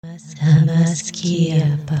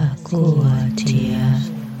Samaskia pakuatia,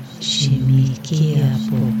 shimikia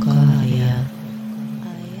pokaya,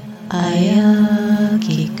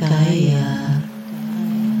 ayakikaya,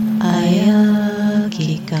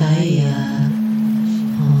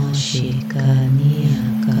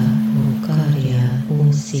 oshikaniaka pokaya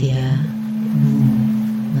usia,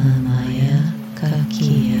 mamaya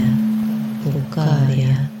kakia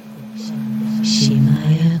pokaya,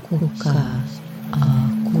 shimaya kuka.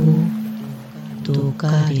 Aku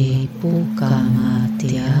tukari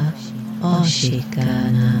pukamatia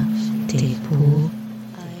oshikana tipu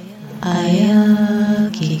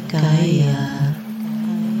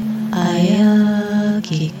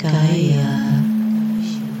ayakikaya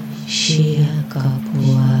shia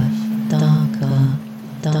kapua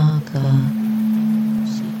taka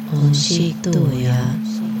onshituya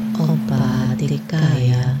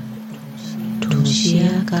opadikaya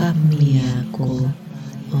tushia kamiaku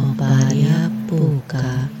obaria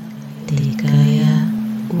puka tikaya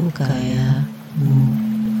ukaya mu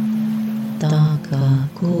taka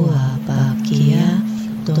kuapakia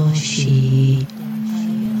toshi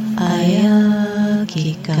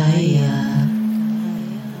ayakikaya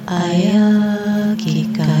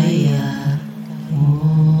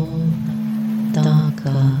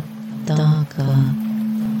taka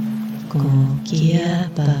kokia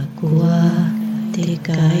pakua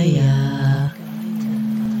tikaya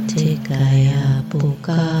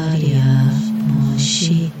pukaria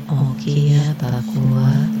moshi okia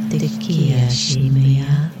pakua tikia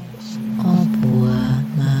shimea opua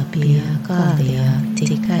mapia kalia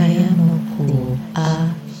tikaya moku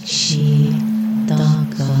a shi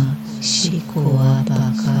taka shikua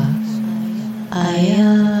paka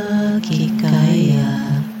ayakikaya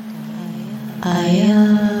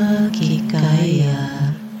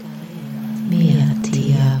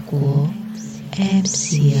miatiaku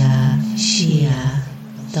Epsia shia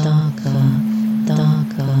taka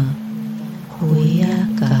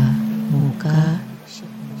huyaka muka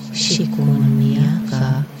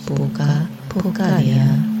shikuniaka pokaya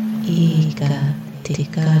ika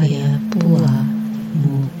tikaya pua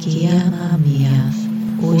mukia mamia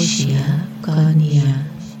ushia kania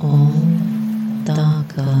om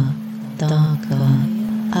taka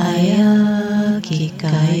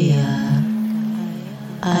ayakikaya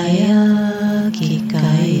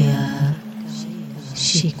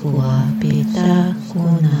shikua pita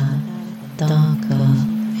kuna taka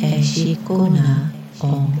eshikuna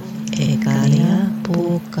om ekaya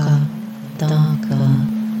puka taka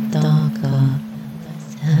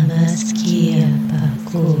samaskia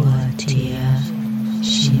pakuatia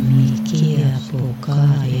shimikia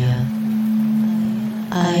pukaya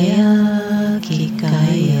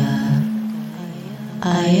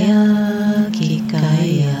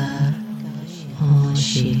ayakikaya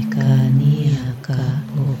oshikaniaka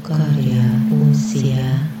pukaria usia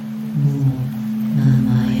mu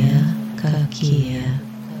mamaya kakia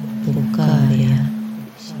pukaria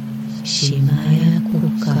shimaya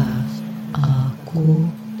kuka aku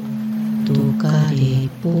tukari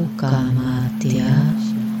pukamatia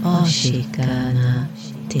oshikana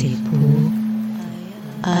tipu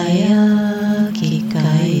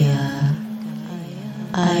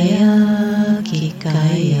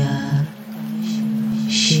ayakikaya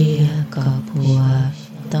shia kapua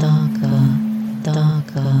taka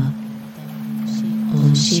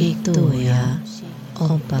onshituya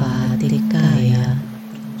opadikaya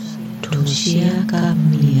tushia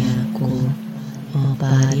kamiaku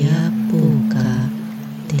obaria puka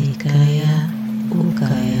tikaya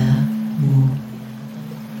ukaya mu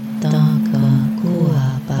taka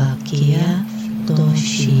kuapakia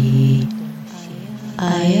toshi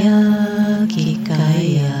ayakikaya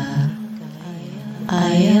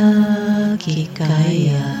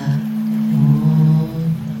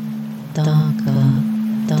taka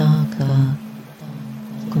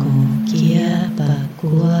kokia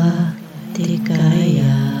pakua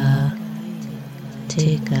tikaya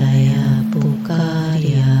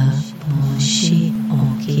pukaria moshi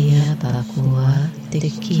okia pakua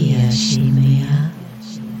tikia shimea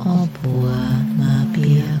opua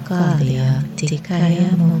mapia kalia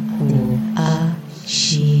tikaya moku a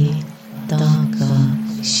shi taka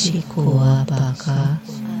shikua paka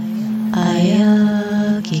ayakikaya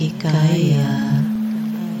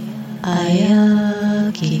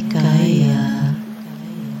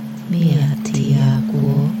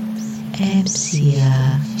miatiaku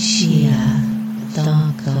epsia shia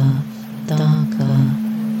taka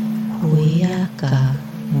huyaka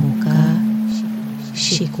muka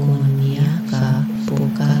shikuniaka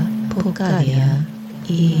pokaya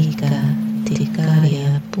ika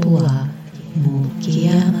tikaya pua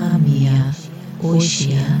Mukiyamamiya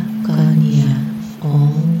Oshya Kanya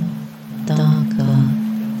Om Tanka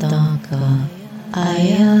Tanka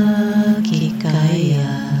Ayakikaya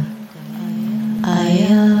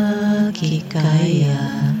Ayakikaya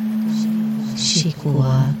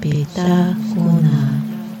Shikua Pita Kuna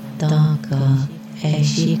Tanka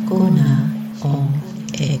Eshikuna Om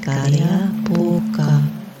Ekaya Puka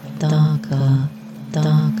Tanka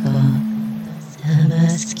Tanka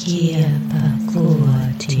Samaskia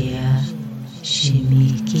Pakuatia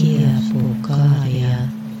Shimikia Pukaya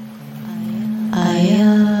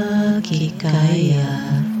Ayakikaya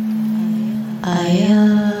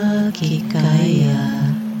Ayakikaya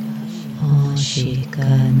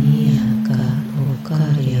Onshikaniaka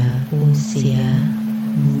Pukarya Usya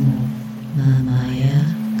Mu Mamaya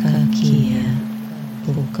Kakia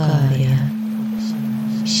Pukarya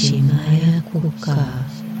Shimaya Kuka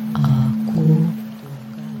Aku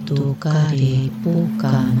Tukari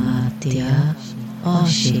Pukamatya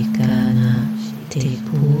Oshikana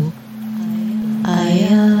Tipu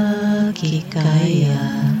Ayakikaya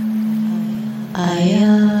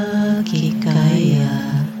Ayakikaya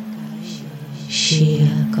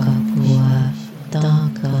Shia Kapua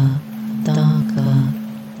Tanka Tanka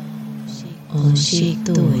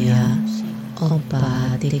Onshituya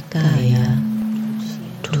Opadikaya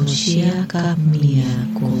Tushia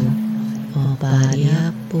Kamiyaku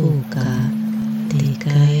Oparya Puka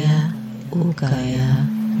Tikaya Ukaya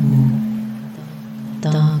Mu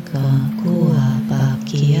Tanka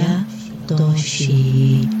Kuapakia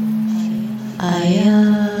Toshi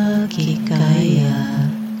Ayakikaya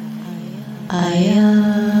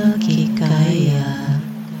Ayakikaya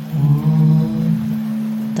Om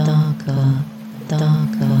Tanka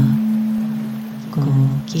Tanka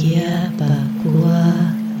Kokia Pakua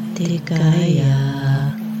Tikaya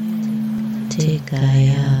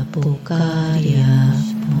Tikaya Pukarya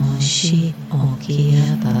Moshi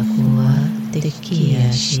Okia Pakua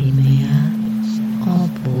Tikia Shimea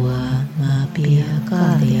Opua Mapia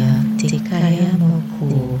Karya Tikaya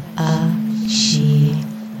Moku A Shi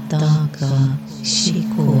Tanka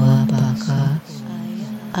Shikua Paka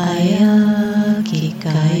Ayakikaya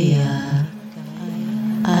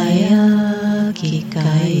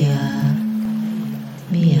Ayakikaya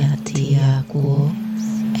Miatiaku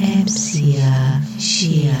Epsia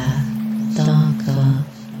Shia Tanka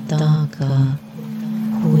Tanka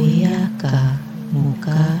Huyaka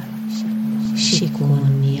Muka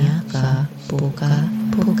Shikuniaka Puka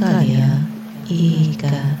Pukaya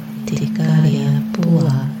Ika Tikaya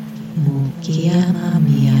Pua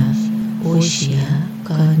Mukiyamamiya Oshya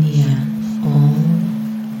Kanya Om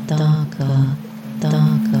Tanka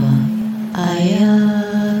Tanka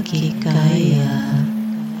Ayakikaya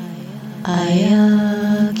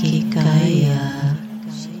Ayakikaya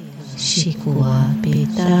Shikua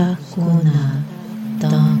Pita Kuna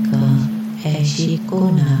Tanka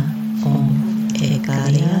Eshikuna Om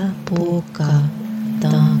Ekaya Puka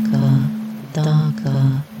Tanka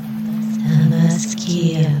Tanka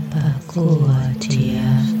Samaskia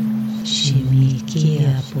Pakuatia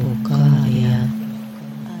Shimikia Pukaya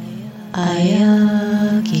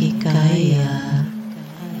Ayakikaya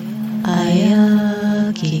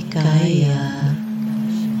Ayakikaya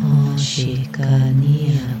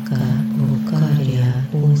Onshikaniaka Pukarya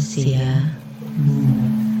Usya Mu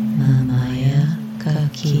Mamaya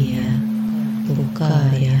Kakia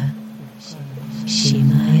Pukarya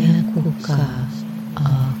Shimaya Kuka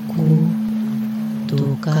Aku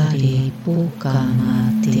Tukari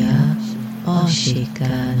Pukamatya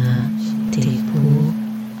Oshikana Tipu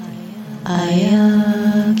Ayakikaya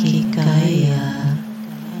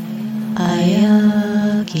Ayakikaya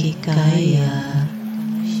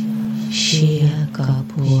Shia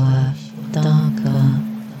Kapua Tanka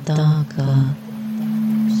Tanka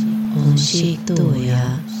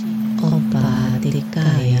Onshituya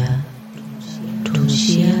Opadikaya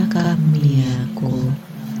Tushia Kamiyaku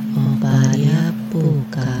Oparya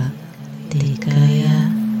Puka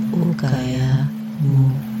Tikaya Ukaya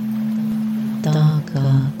Mu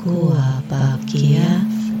Tanka Kuapakia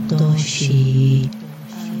Toshi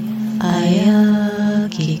Ayakikaya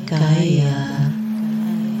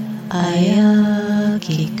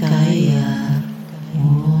Ayakikaya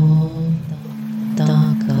Om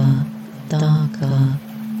Tanka Tanka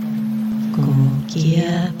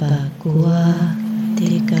Kokia Pakua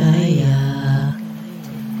Tikaya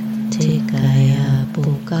Tikaya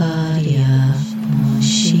Pukarya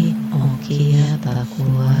Moshi Okia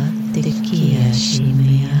Pakua Tikia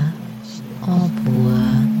Shimea Opua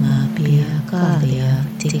Mapia Karya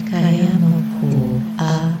Tikaya Moku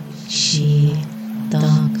A Shi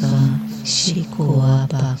Tanka Shikua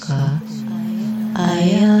Paka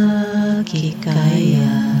Ayakikaya,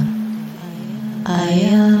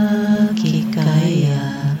 Ayakikaya,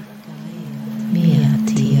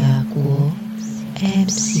 Miatiago,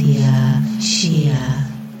 Epsia, Shia,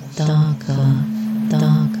 Danka,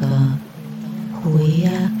 Danka,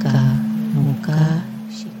 Huyaka, Muka,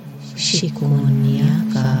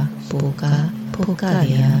 Shikuniaka, Puka,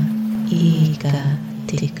 Pukaya, Ika,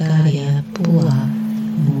 Tikaya, Pua,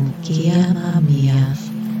 Mukia Mamia,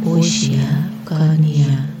 Ushia,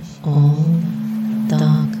 Kania, Om,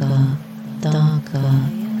 Danka, Danka,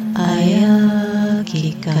 Ayakikaya,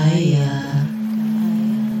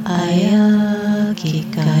 Ayakikaya,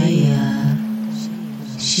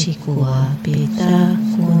 Shikua Pita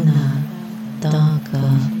Kuna, Danka,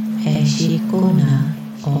 Eshikuna,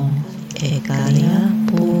 Om, Ekaya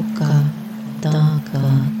Puka, Danka,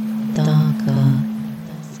 Danka,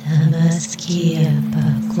 Samaskia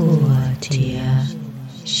Pakuatia,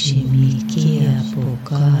 Shimikia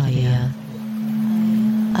Pukaya,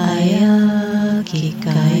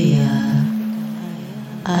 Ayakikaya,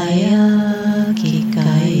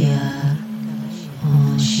 Ayakikaya,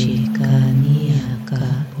 Onshikaniaka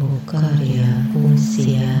Pukaya,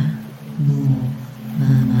 Usia, Mu,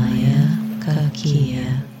 Mamaya,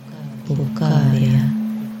 Kakia, Pukaya,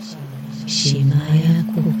 Shimaya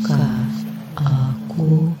Kuka,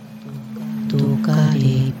 Aku,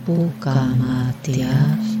 Tukari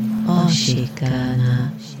Pukamatia,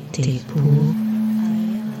 Onshikana, Tipu,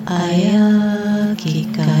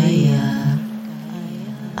 Ayakikaya,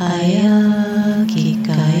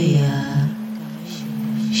 Ayakikaya,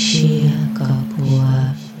 Shia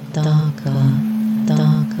Kapua, Danka,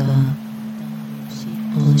 Danka,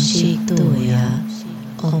 Onshituya,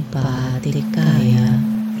 Opadikaya,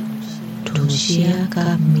 Tushia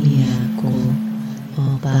Kamiaku,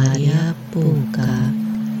 Obaria Puka,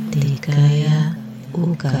 Dikaya,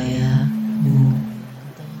 Ukaya, Mu,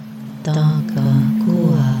 Danka,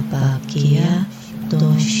 Kua Bakia,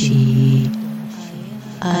 Doshi,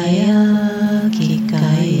 Ayakikaya,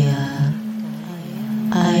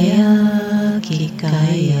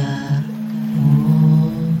 Ayakikaya,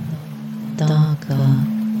 Om, Danka,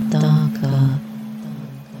 Danka,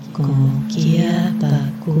 Konkia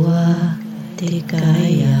Bakua,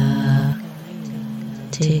 Tikaya,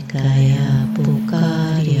 Tikaya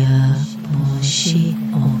Pukaria, Moshi,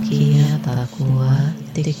 Onkia Bakua,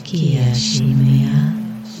 Tikia Shimea,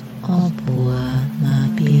 Opua,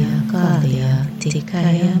 Mapia Kalia,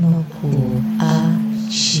 Tikaya Moku, A,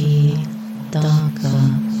 Shi,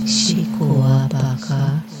 Danka, Shikua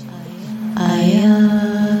Baka, Ayakikaya,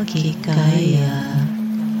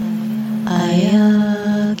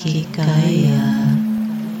 Ayakikaya,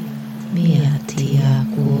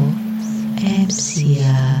 Miatiago,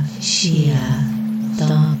 Epsia, Shia,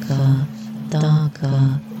 Danka,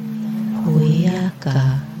 Danka,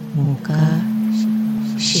 Huyaka, Muka,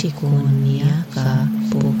 Shikuniaka,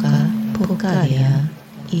 Puka, Pukaya,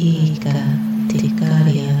 Ika,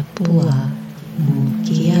 Tikaya, Pua,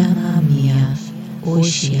 Mukia Mamia,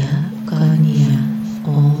 Ushia, Kania,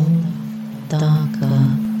 Om,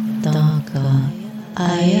 Danka, Danka,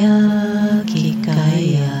 Ayakikaya,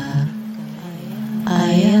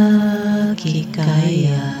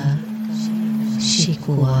 Ayakikaya,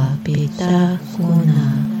 Shikua Pita Kuna,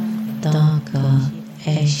 Danka,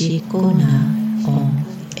 Eshikuna, Om,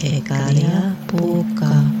 Ekaya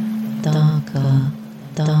Puka, Danka,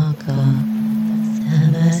 Danka,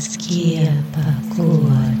 Samaskia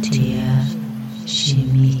Pakuatia,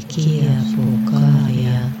 Shimikia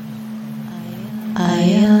Pukaya,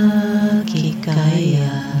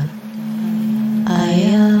 Ayakikaya,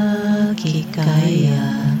 Ayakikaya,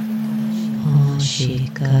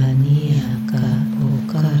 Onshikaniaka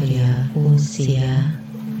Pukaya, Usia,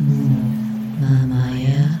 Mu,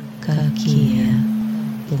 Mamaya, Kakia,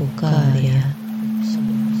 Pukaya,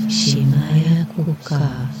 Shimaya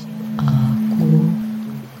Kuka, Aku,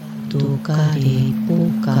 Tukari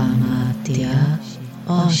Pukamatia,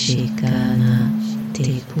 Onshikana,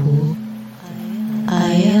 Tipu,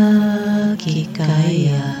 Ayakikaya,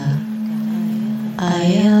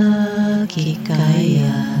 Ayakikaya,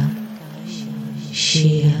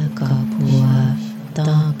 Shia Kapua,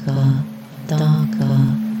 Danka,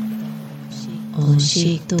 Danka,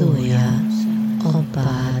 Onshituya,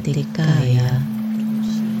 Opadikaya,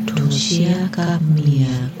 Tushia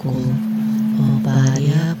Kamiaku,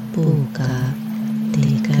 Obaria Puka,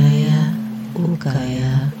 Dikaya,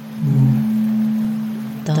 Ukaya, Mu,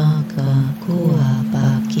 Danka, Kua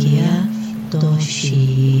Bakia,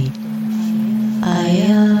 Doshi,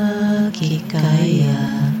 Ayakikaya,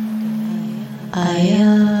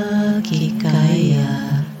 Ayakikaya,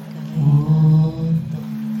 Om,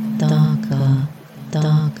 Danka,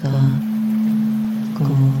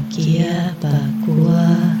 Kokia bakua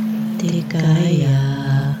Tekaya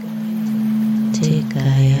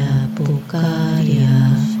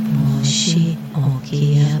Bukaria Moshi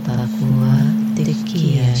Okia bakua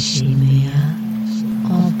Tekia Shimea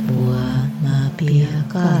Opua Mapia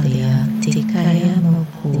Kalia Tekaya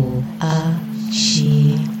Mopu A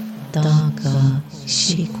Shi Daka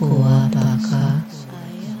Shikua Baka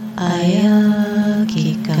Aya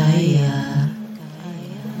Kikaya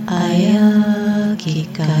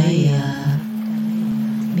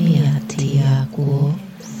Miatia Guo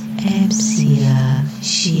Epsia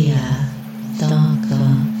Shia Daka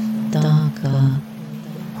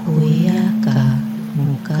Huyaka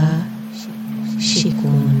Muka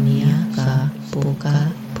Shikuniaka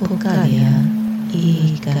Puka Pukaria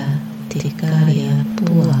Iga Tikaria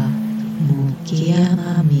Pua Mukia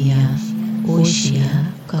Mamia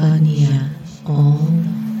Ushia Kania Om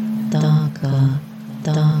Daka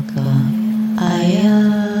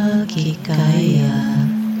Aya Kikaya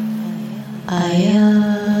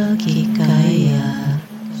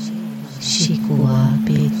Shikua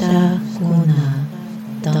Pita Kuna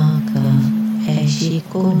Daka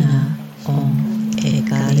Eshikuna Om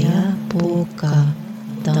Ekaya Puka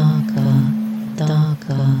Daka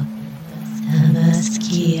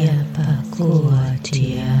Samaskia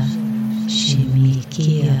Pakuatia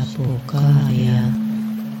Shimikia Pukaria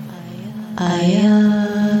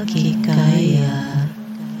Aya Kikaya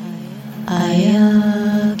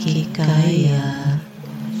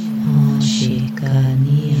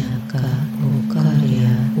Oshikaniaka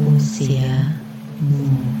Pukaria Usia Mu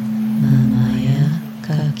Mamaya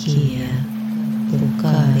Kakia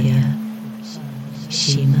Pukaria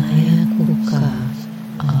Shimaya Kuka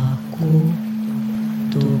Aku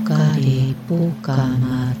Tukari Puka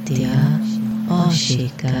Matia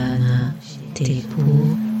Oshikana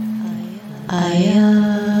Tipu Aya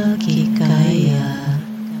Kikaya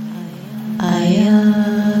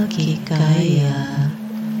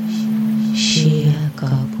Shia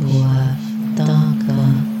Kapua Daka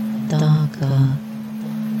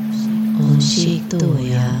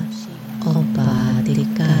Onshitoya Opa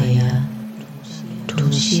Dikaya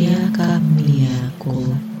Tushia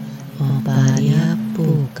Kamiaku Obaria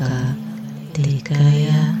Puka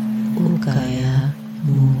Dikaya Ukaya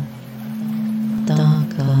Mu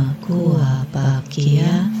Daka Kua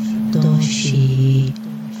Bakia Doshi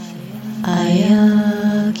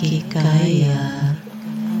Aya Kikaya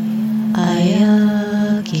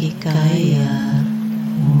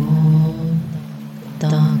Om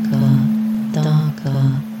Daka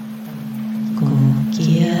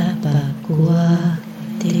Kokia Bakua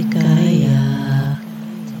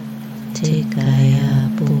Tekaya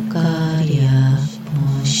Bukaria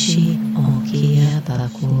Moshi Okia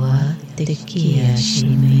Bakua Tekia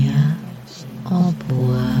Shimea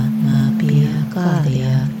Opua Mapia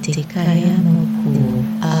Kalia Tekaya Mopu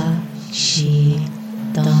A Shi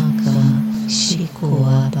Daka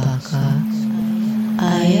Shikua Baka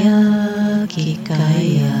Aya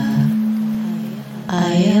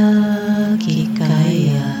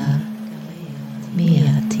Kikaya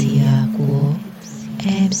Miatia Guo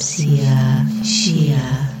Epsia Shia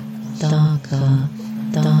Daka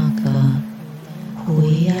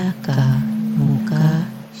Huyaka Muka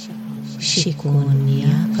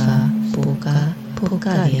Shikuniaka Puka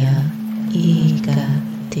Pukaria Iga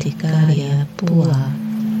Tikaria Pua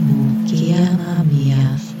Mukia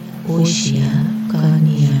Mamia Ushia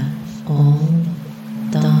Kania Om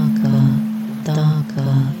Daka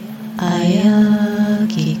Aya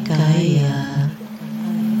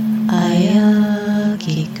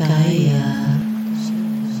Kikaya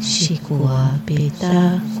Shikua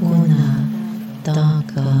Pita Kuna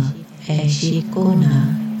Daka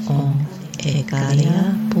Eshikuna Om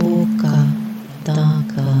Ekaya Puka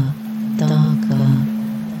Daka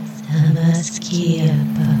Samaskia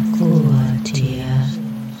Pakuatia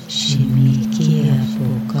Shimikia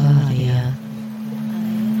Pukaria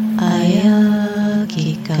Aya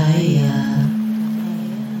Kikaya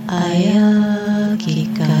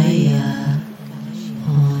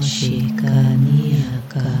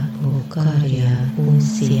Oshikaniaka Pukaria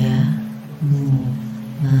Usia Mu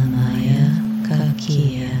Mamaya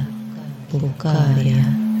Kakia Pukaria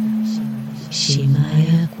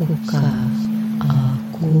Shimaya Kuka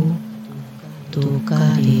Aku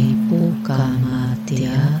Tukari Puka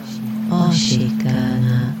Matia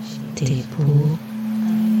Oshikana Tipu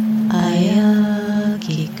Aya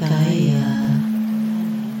Kikaya